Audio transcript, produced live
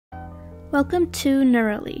Welcome to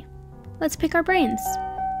Neurally. Let's pick our brains.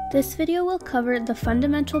 This video will cover the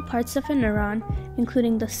fundamental parts of a neuron,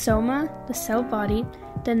 including the soma, the cell body,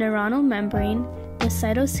 the neuronal membrane, the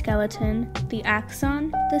cytoskeleton, the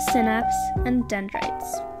axon, the synapse, and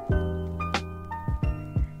dendrites.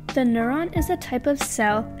 The neuron is a type of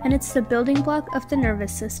cell, and it's the building block of the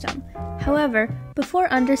nervous system. However, before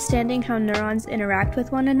understanding how neurons interact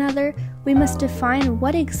with one another, we must define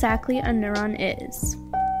what exactly a neuron is.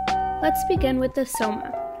 Let's begin with the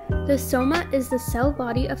soma. The soma is the cell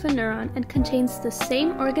body of a neuron and contains the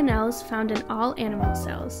same organelles found in all animal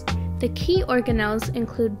cells. The key organelles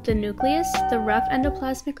include the nucleus, the rough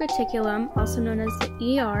endoplasmic reticulum, also known as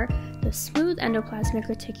the ER, the smooth endoplasmic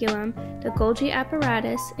reticulum, the Golgi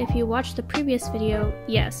apparatus. If you watched the previous video,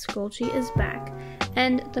 yes, Golgi is back,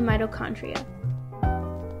 and the mitochondria.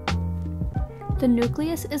 The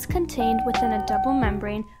nucleus is contained within a double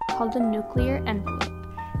membrane called the nuclear envelope.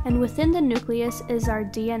 And within the nucleus is our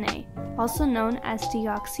DNA, also known as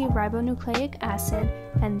deoxyribonucleic acid,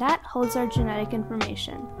 and that holds our genetic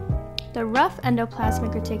information. The rough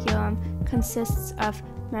endoplasmic reticulum consists of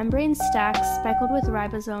membrane stacks speckled with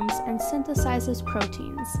ribosomes and synthesizes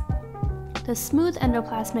proteins. The smooth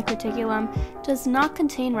endoplasmic reticulum does not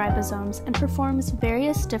contain ribosomes and performs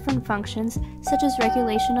various different functions such as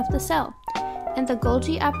regulation of the cell. And the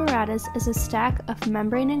Golgi apparatus is a stack of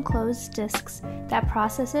membrane-enclosed discs that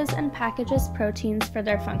processes and packages proteins for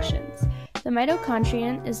their functions. The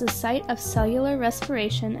mitochondrion is the site of cellular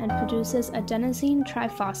respiration and produces adenosine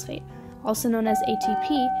triphosphate, also known as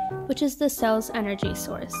ATP, which is the cell's energy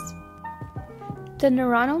source. The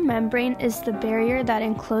neuronal membrane is the barrier that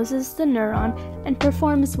encloses the neuron and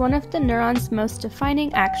performs one of the neuron's most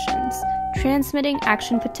defining actions, transmitting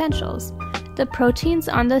action potentials. The proteins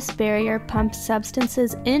on this barrier pump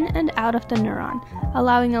substances in and out of the neuron,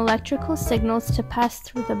 allowing electrical signals to pass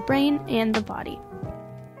through the brain and the body.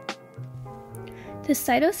 The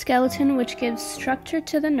cytoskeleton, which gives structure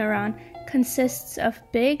to the neuron, consists of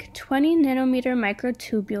big 20 nanometer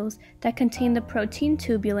microtubules that contain the protein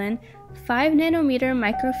tubulin, 5 nanometer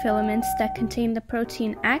microfilaments that contain the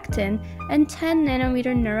protein actin, and 10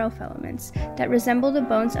 nanometer neurofilaments that resemble the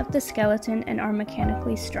bones of the skeleton and are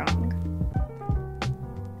mechanically strong.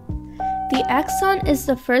 The axon is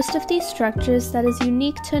the first of these structures that is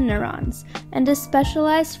unique to neurons and is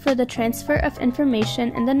specialized for the transfer of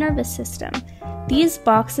information in the nervous system. These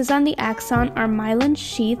boxes on the axon are myelin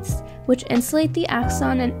sheaths, which insulate the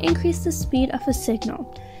axon and increase the speed of a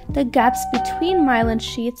signal. The gaps between myelin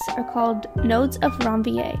sheaths are called nodes of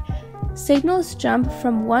Ranvier. Signals jump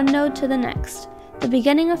from one node to the next. The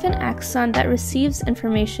beginning of an axon that receives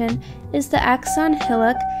information is the axon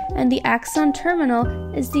hillock, and the axon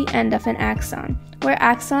terminal is the end of an axon, where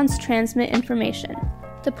axons transmit information.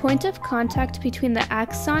 The point of contact between the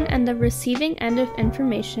axon and the receiving end of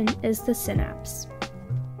information is the synapse.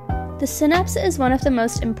 The synapse is one of the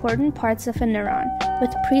most important parts of a neuron,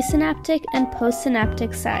 with presynaptic and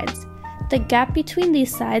postsynaptic sides. The gap between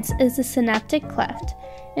these sides is the synaptic cleft.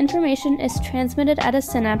 Information is transmitted at a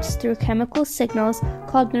synapse through chemical signals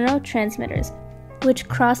called neurotransmitters, which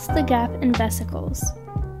cross the gap in vesicles.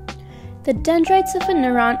 The dendrites of a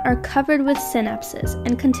neuron are covered with synapses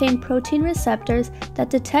and contain protein receptors that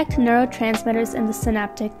detect neurotransmitters in the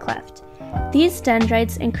synaptic cleft. These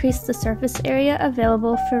dendrites increase the surface area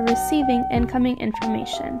available for receiving incoming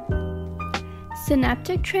information.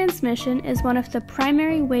 Synaptic transmission is one of the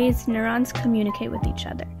primary ways neurons communicate with each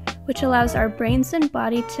other, which allows our brains and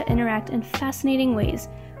body to interact in fascinating ways,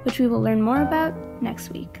 which we will learn more about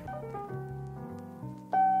next week.